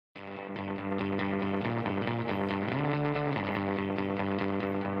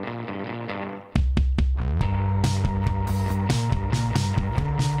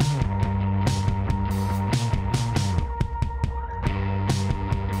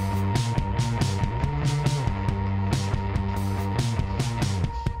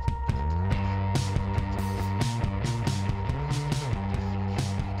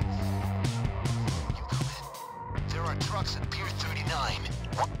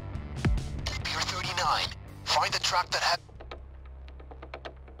Find the truck that had...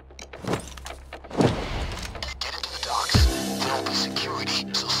 Get into the docks. There'll be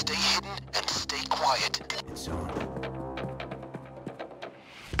security, so stay hidden and stay quiet. It's on.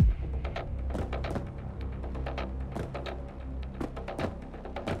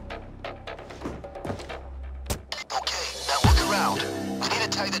 Okay, now look around. We need to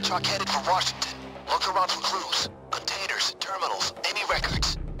tag the truck headed for Washington. Look around for clues, containers, terminals, any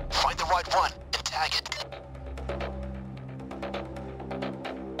records. Find the right one and tag it.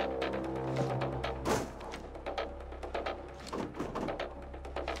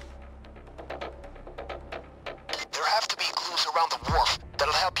 There have to be clues around the wharf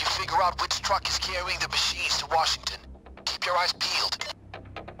that'll help you figure out which truck is carrying the machines to Washington. Keep your eyes peeled.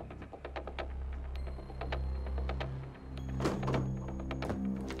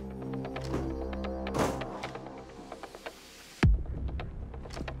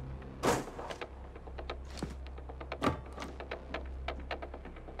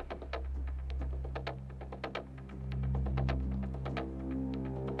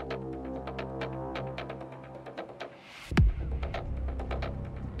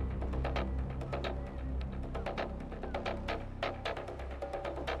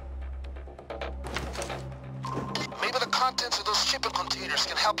 Maybe the contents of those shipping containers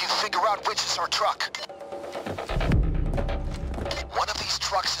can help you figure out which is our truck. One of these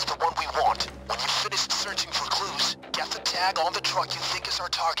trucks is the one we want. When you've finished searching for clues, get the tag on the truck you think is our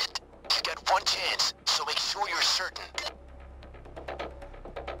target. You get one chance, so make sure you're certain.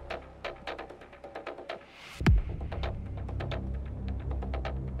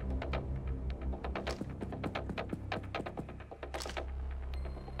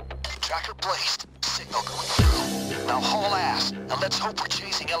 Tracker placed. Signal going through. Now haul ass, and let's hope we're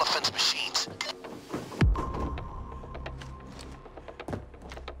chasing Elephant's machines.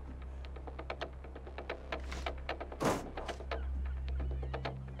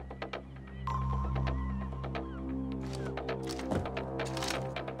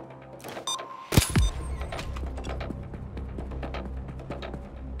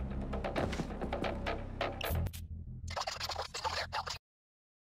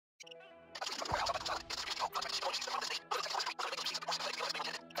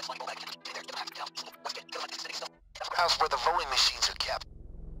 House where the voting machines are kept.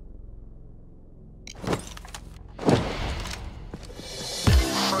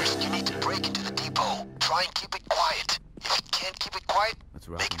 First, you need to break into the depot. Try and keep it quiet. If you can't keep it quiet,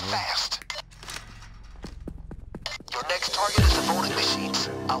 make it fast. Your next target is the voting machines.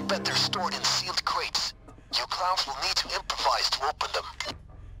 I'll bet they're stored in sealed crates. You clowns will need to improvise to open them.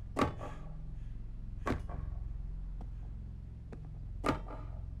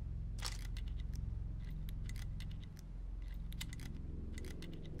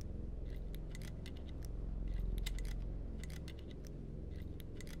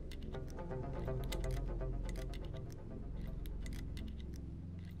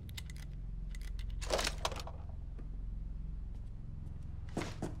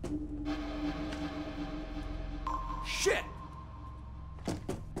 Shit!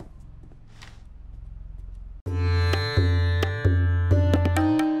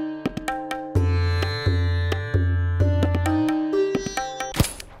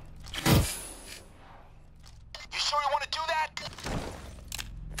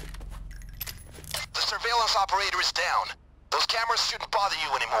 Surveillance operator is down. Those cameras shouldn't bother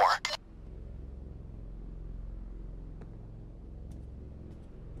you anymore.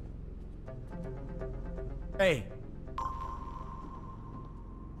 Hey.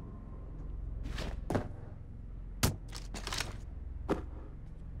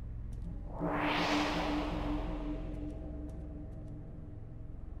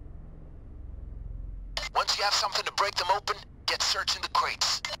 Once you have something to break them open, get searching the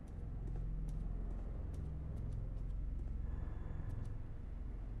crates.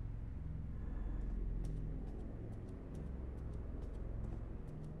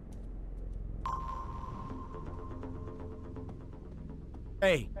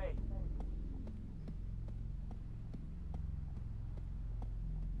 Hey.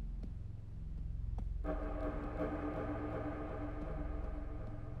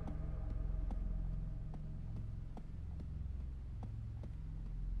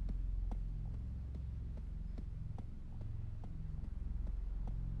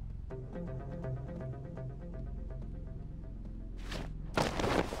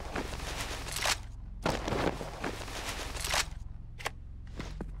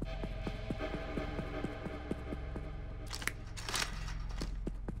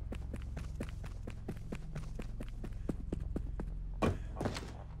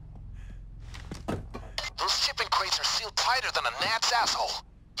 shipping crates are sealed tighter than a gnat's asshole.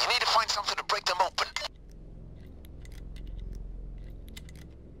 You need to find something to break them open.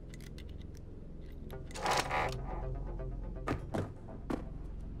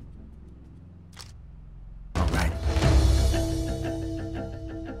 All right.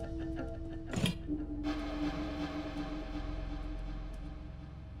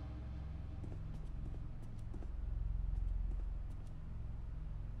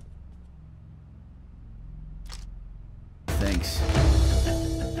 Thanks.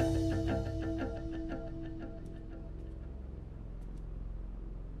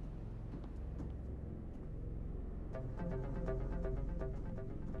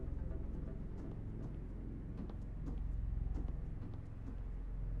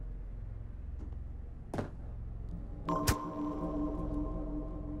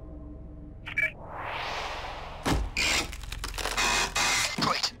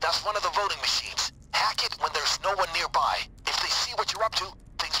 Great, that's one of the voting machines. Hack it when there's no one nearby. If they see what you're up to,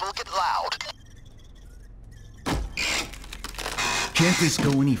 things will get loud. Can't this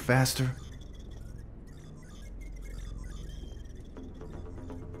go any faster?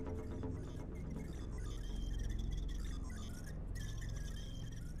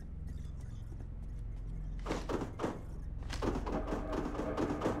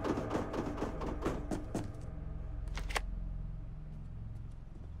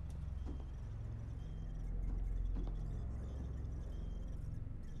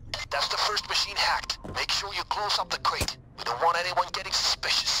 That's the first machine hacked. Make sure you close up the crate. We don't want anyone getting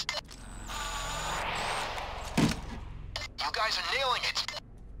suspicious. You guys are nailing it.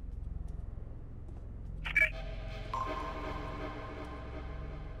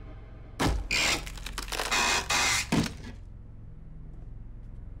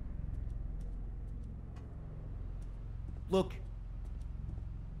 Look.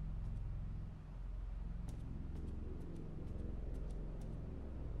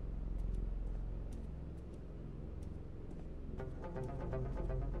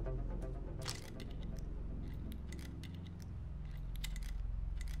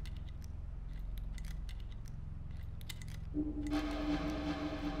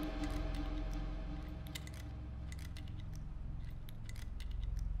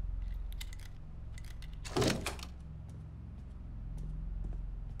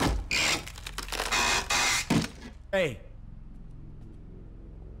 Hey.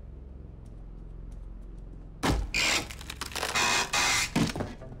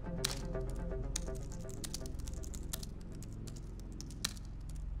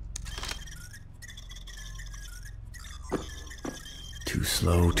 Too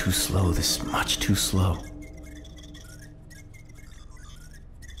slow, too slow. This is much too slow.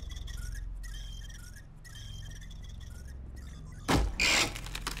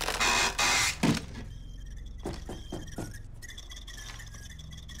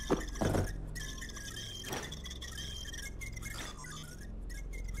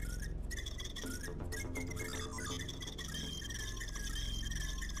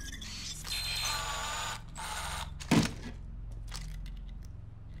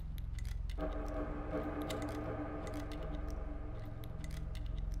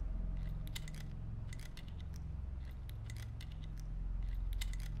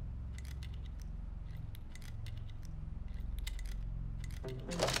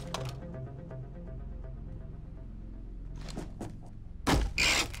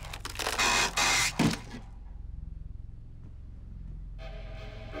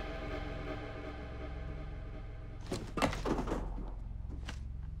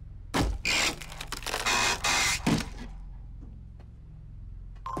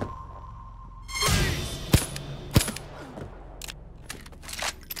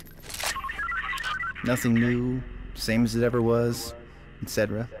 Nothing new, same as it ever was,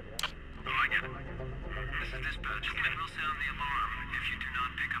 etc. Oh, I get it. This is dispatch. I will sound the alarm if you do not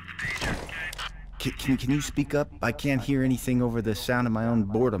pick up the pager, okay? Can you speak up? I can't hear anything over the sound of my own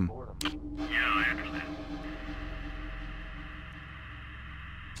boredom. Yeah, I understand.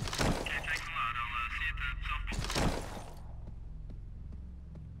 Okay, thanks a lot. I'll see you at the softball.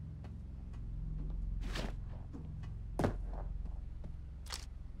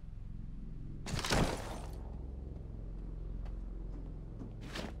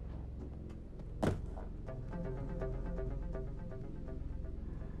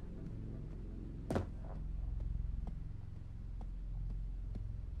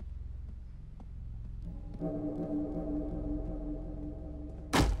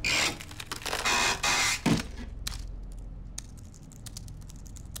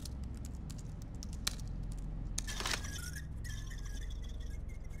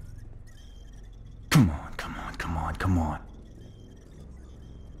 Come on, come on. on, come on.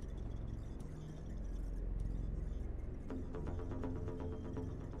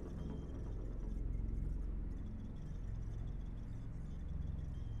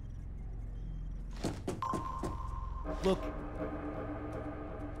 Look.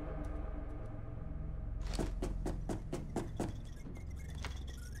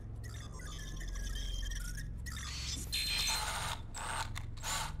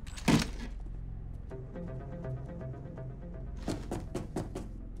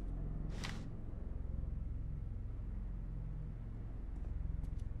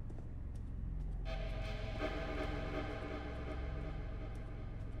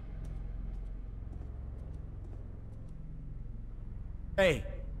 Hey.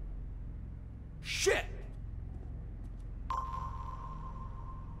 Shit!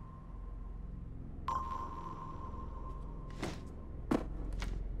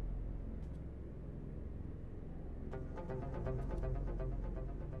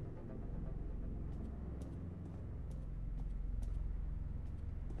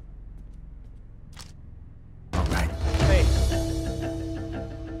 All right. Hey.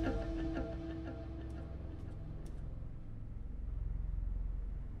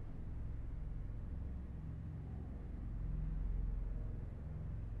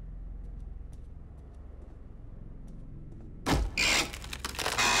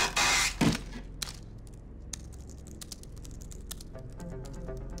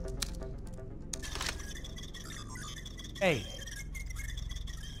 Hey.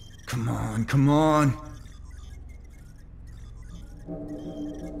 Come on, come on.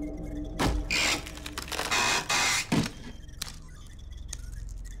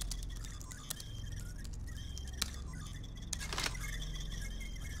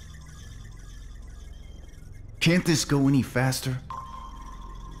 Can't this go any faster?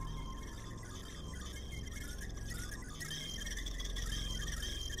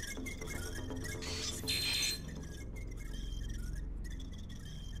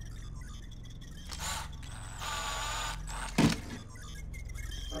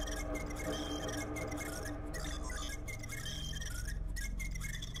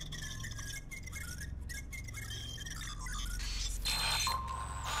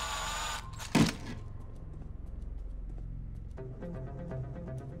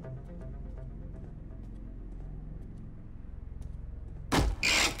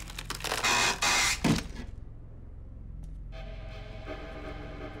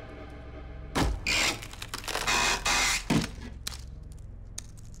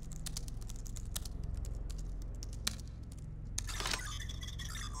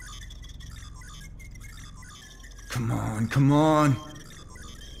 Come on, come on.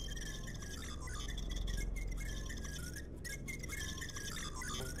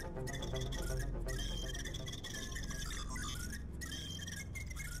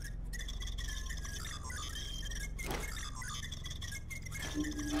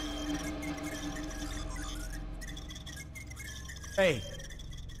 Hey.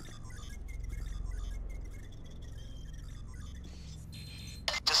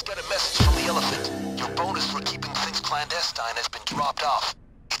 Just got a message from the elephant. Your bonus for keeping things clandestine has been dropped off.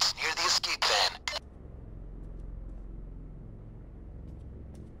 It's near the escape van.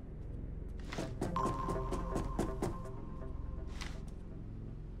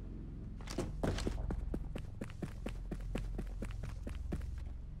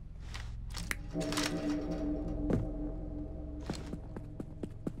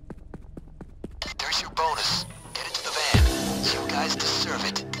 There's your bonus. Get into the van. You guys deserve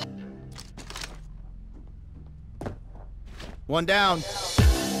it. One down.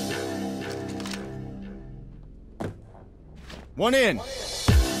 One in.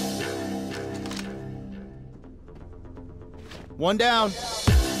 One down.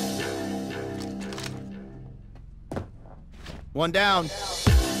 One down.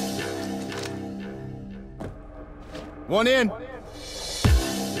 One in.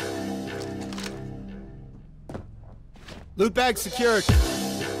 Loot bag secured.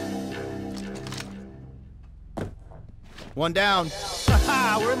 One down.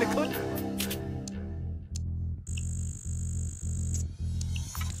 Haha, we're in the clear.